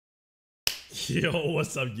Yo,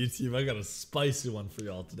 what's up, YouTube? I got a spicy one for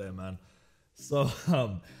y'all today, man. So,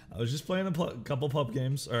 I was just playing a couple pub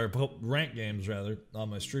games, or rank games rather, on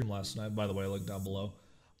my stream last night. By the way, look down below.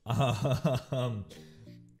 And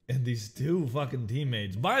these two fucking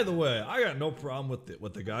teammates. By the way, I got no problem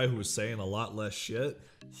with the guy who was saying a lot less shit.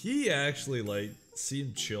 He actually like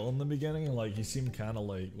seemed chill in the beginning, and like he seemed kind of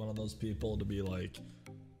like one of those people to be like,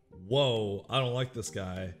 "Whoa, I don't like this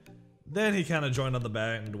guy." Then he kind of joined on the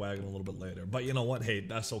bandwagon a little bit later. But you know what? Hey,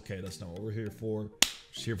 that's okay. That's not what we're here for.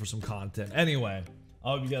 Just here for some content. Anyway,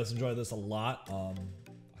 I hope you guys enjoy this a lot. I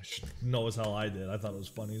should know as hell I did. I thought it was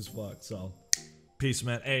funny as fuck. So, peace,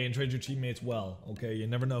 man. Hey, and trade your teammates well. Okay, you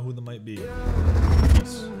never know who they might be.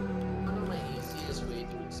 Peace. One of my easiest way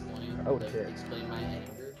to explain my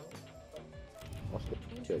anger.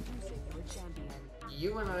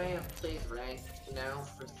 You and I have played ranked now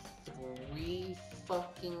for 3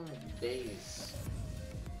 fucking days.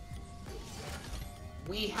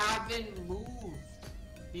 We haven't moved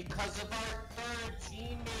because of our third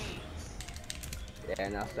teammates. Yeah,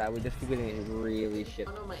 now that we just keep getting really shit.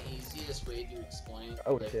 I know my easiest way to explain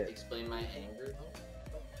explain my anger.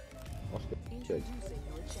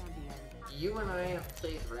 You and I have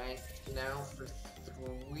played ranked now for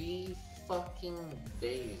 3 fucking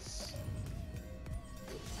days.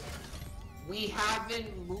 We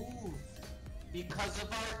haven't moved because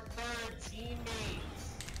of our third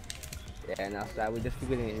teammates. Yeah, now that we just keep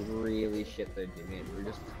getting really shit third teammates. We're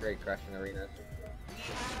just straight crushing arenas. We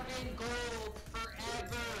have been gold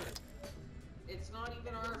forever. It's not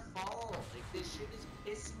even our fault. Like, this shit is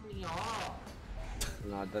pissing me off.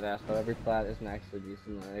 No, deadass, though. Every plat is actually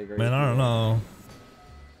decent. I agree. Man, I don't know.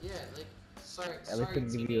 Yeah, like, sorry,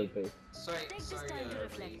 TV. Sorry,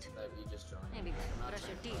 Reed, that we just joined. Maybe brush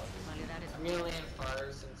your teeth while you're at it. I'm gonna land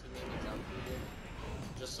fire since we made me jump here.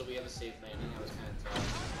 Just so we have a safe landing. I was kind of tough.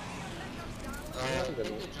 Hit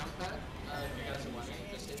the jump pad. If you guys are wondering,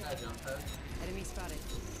 just hit that jump pad. Enemy spotted.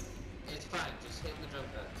 It's fine, just hit the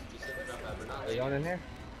jump pad. Just hit the jump pad. We're not Are you going in here?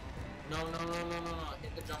 No.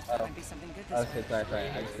 Hit the jump pad. Might be something good Oh, this way.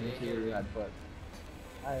 sorry. I just didn't hear you had foot.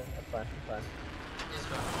 Alright, that's fine. It's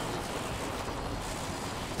fine.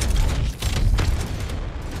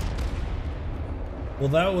 Well,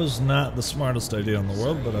 that was not the smartest idea in the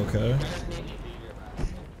world, but okay.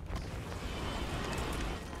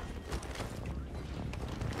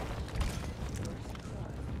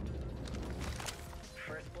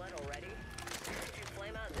 First blood already? If you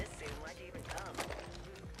flame out this soon, why'd you even come?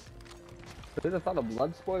 Who'd have thought a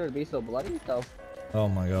blood sport would be so bloody, though? Oh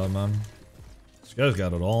my god, man. This guy's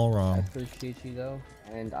got it all I wrong. appreciate you, though.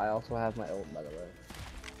 And I also have my ult, by the way.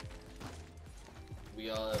 We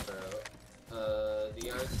all have our the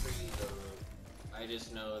R3, though, I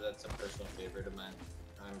just know that's a personal favorite of mine.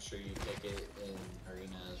 I'm sure you pick it in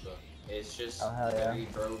Arena as well. It's just very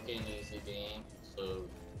broken, easy game, so...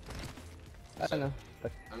 I don't know.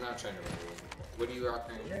 But I'm not trying to remember. What are you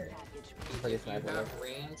rocking? If you have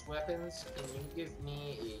ranged weapons, can you give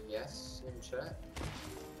me a yes in chat?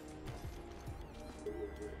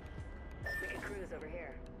 We can cruise over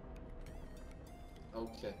here.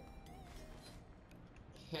 Okay.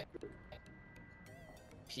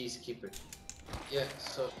 Peacekeeper. Yeah,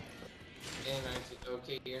 so...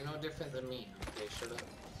 okay, you're no different than me. Okay, shut up.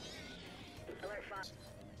 Alert 5.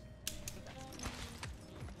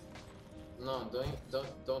 No,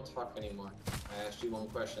 don't talk anymore. I asked you one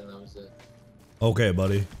question, that was it. Okay,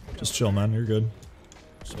 buddy. Just chill, man. You're good.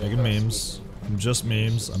 Just making memes. I'm just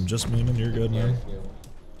memes. I'm just memeing. You're good, man.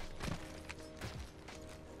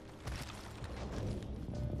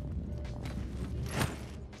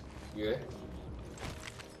 You good?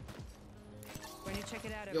 When you check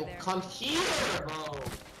it out over Yo, there. come here, bro!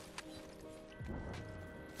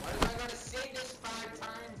 Why do I gotta say this 5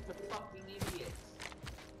 times to fucking idiots?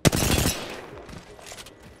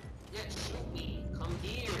 Yeah, shoot me. Come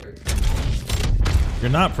here. You're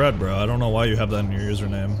not Fred, bro. I don't know why you have that in your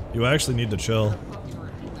username. You actually need to chill. I fucking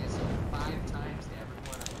repeat myself 5 times to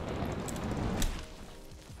everyone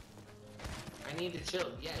I need to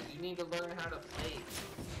chill. Yeah, you need to learn how to play.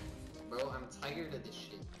 Bro, I'm tired of this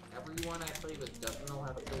shit. Everyone I play with doesn't know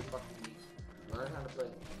how to play fucking me. Learn how to play.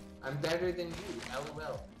 I'm better than you,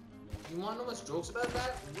 LOL. You wanna know what's jokes about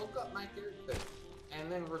that? Look up my character.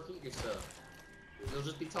 And then repeat yourself. You'll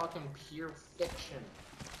just be talking pure fiction.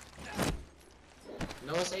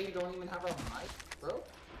 Notice how you don't even have a mic, bro?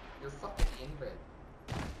 You're fucking inbred.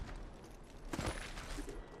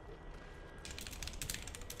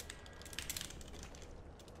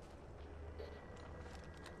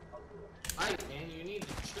 Alright, man, you need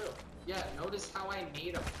to chill. Yeah, notice how I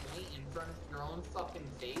made a point in front of your own fucking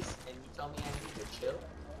face and you tell me I need to chill?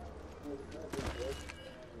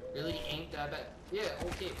 Really ain't that bad. Yeah,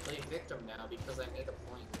 okay, play victim now because I made a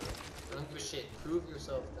point. I don't give a shit. Prove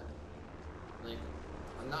yourself then. Like,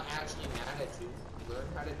 I'm not actually mad at you. Learn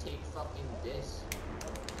how to take fucking this.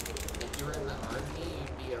 If you were in the army,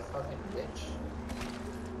 you'd be a fucking bitch.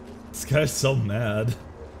 This guy's so mad.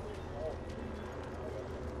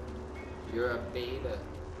 You're a beta.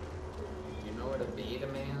 You know what a beta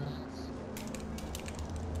man is?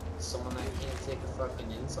 Someone that can't take a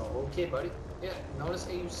fucking insult. Okay, buddy. Yeah, notice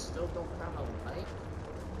how you still don't kind of like?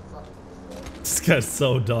 Fucking This guy's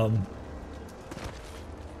so dumb.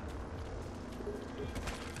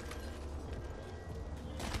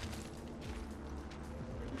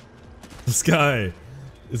 This guy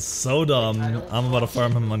is so dumb. I'm about to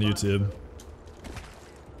farm him on YouTube.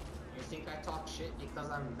 You think I talk shit because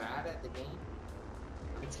I'm bad at the game?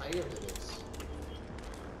 I'm tired of this.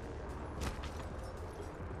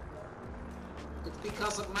 It's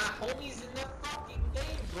because of my homies in the fucking game,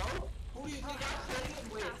 bro. Who do you think I play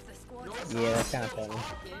it with? No, it's Yeah, not that's kinda still funny.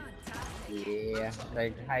 talking. Yeah,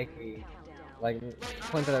 like high key. Like,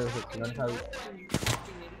 point that out, notice how, You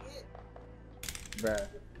fucking idiot. bruh.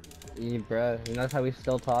 Bruh, you notice how he's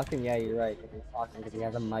still talking? Yeah, you're right. He's talking because he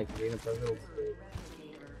has a mic. He's a little.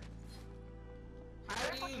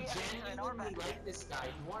 How do you genuinely like this guy?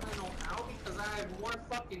 You wanna know how? Because I have more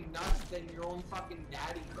fucking nuts than your own fucking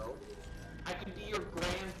daddy, bro. I could be your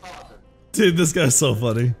grandfather. Dude, this guy's so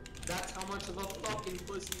funny. That's how much of a fucking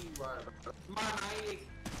pussy you are, bro.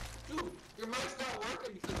 Dude, your mic's not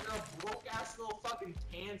working because you're a broke ass little fucking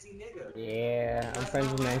pansy nigga. Yeah, I'm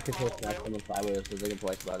friends with Nancy Chris and I'm fly with us, so they can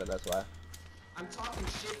twice about it, that's why. I'm talking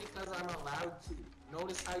shit because I'm allowed to.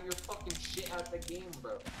 Notice how you're fucking shit at the game,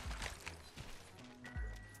 bro.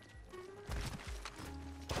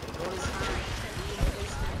 Notice how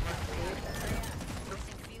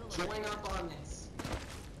join up on this.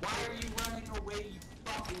 Why are you running away, you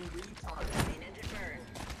fucking retard?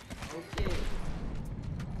 Okay.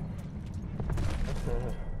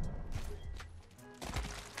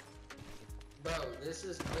 Bro, this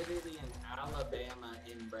is literally an Alabama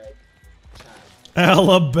inbred child.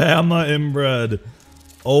 Alabama inbred.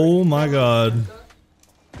 Oh my god.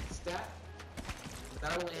 Stat,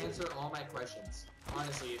 that will answer all my questions.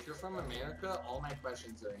 Honestly, if you're from America, all my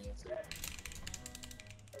questions are answered.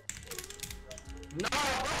 No, bro,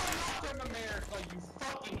 I'm not from America, you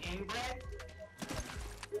fucking inbred.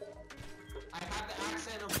 I have the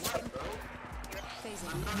accent of what, bro?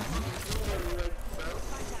 Phasing. I'm not fucking English, bro.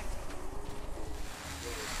 Contact.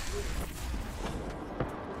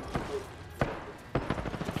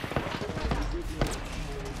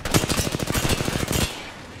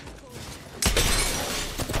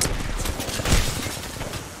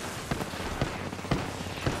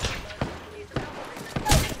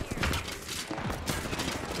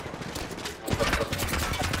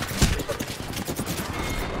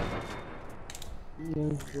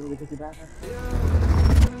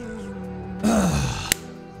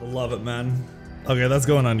 Love it, man. Okay, that's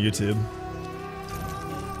going on YouTube.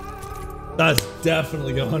 That's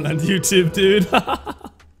definitely going on YouTube, dude.